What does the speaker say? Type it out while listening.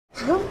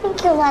I don't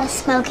think you're allowed to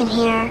smoke in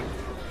here.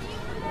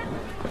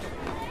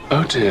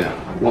 Oh dear,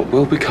 what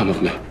will become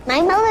of me?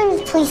 My mother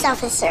is a police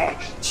officer.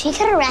 She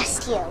could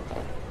arrest you.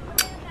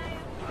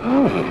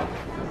 Oh,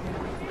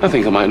 I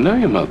think I might know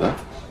your mother.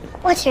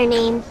 What's your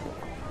name?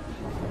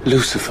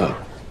 Lucifer.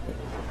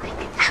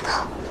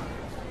 Apple.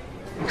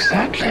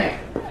 Exactly.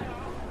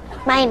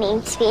 My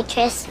name's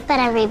Beatrice, but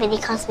everybody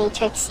calls me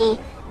Trixie.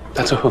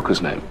 That's a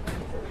hooker's name.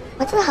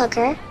 What's a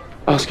hooker?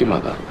 Ask your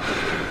mother.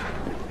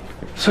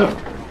 So,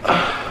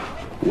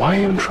 why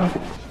are you in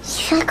trouble?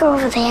 See that girl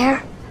over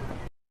there?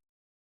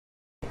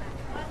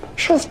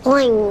 She was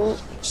bullying me.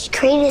 She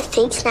created a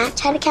fake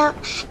Snapchat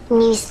account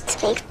and used it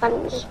to make fun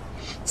of me.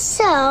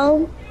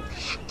 So,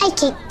 I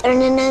kicked her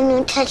and then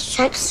no touch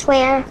trying to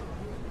swear.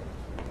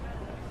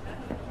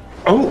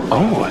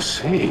 Oh, I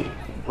see.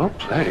 Well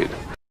played.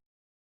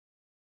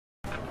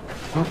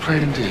 Well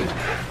played indeed.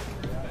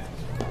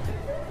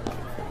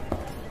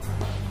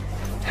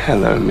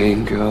 Hello,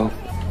 mean girl.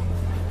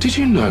 Did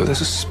you know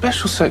there's a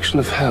special section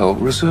of hell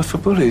reserved for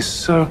bullies?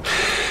 So,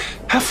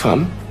 have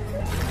fun.